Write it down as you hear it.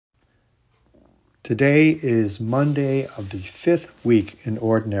Today is Monday of the 5th week in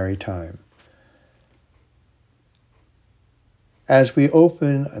Ordinary Time. As we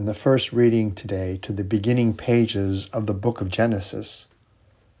open in the first reading today to the beginning pages of the book of Genesis,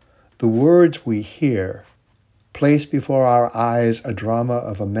 the words we hear place before our eyes a drama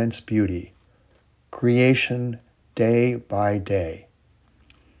of immense beauty, creation day by day.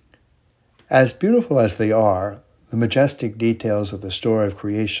 As beautiful as they are, the majestic details of the story of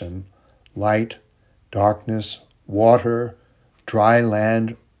creation, light, darkness, water, dry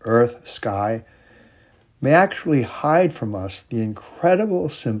land, earth, sky, may actually hide from us the incredible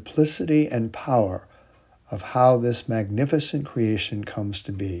simplicity and power of how this magnificent creation comes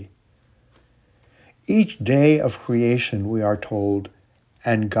to be. Each day of creation, we are told,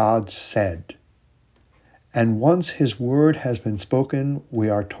 and God said. And once his word has been spoken, we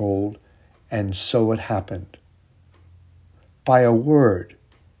are told, and so it happened. By a word,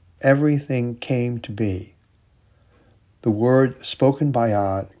 everything came to be. The word spoken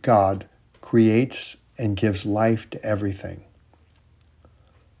by God creates and gives life to everything.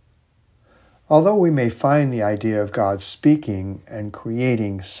 Although we may find the idea of God speaking and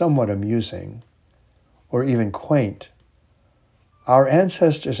creating somewhat amusing, or even quaint, our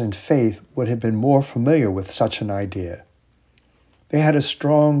ancestors in faith would have been more familiar with such an idea. They had a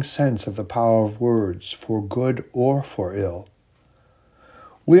strong sense of the power of words, for good or for ill.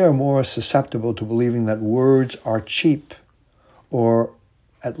 We are more susceptible to believing that words are cheap, or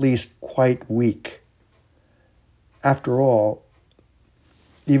at least quite weak. After all,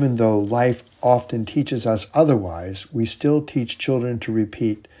 even though life often teaches us otherwise, we still teach children to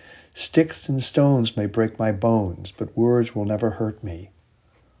repeat, "Sticks and stones may break my bones, but words will never hurt me."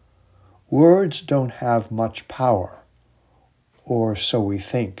 Words don't have much power, or so we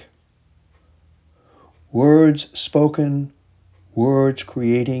think. Words spoken, words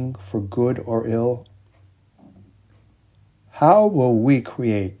creating for good or ill. How will we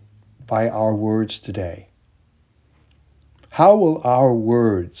create by our words today? How will our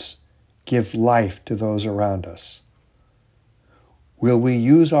words give life to those around us? Will we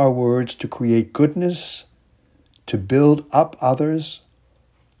use our words to create goodness, to build up others,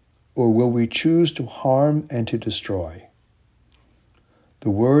 or will we choose to harm and to destroy? The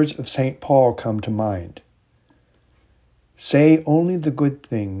words of St. Paul come to mind. Say only the good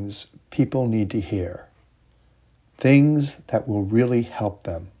things people need to hear, things that will really help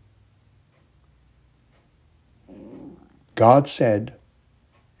them. God said,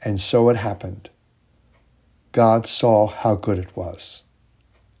 and so it happened. God saw how good it was.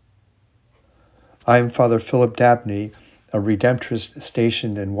 I am Father Philip Dabney, a Redemptorist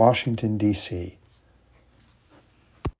stationed in Washington, D.C.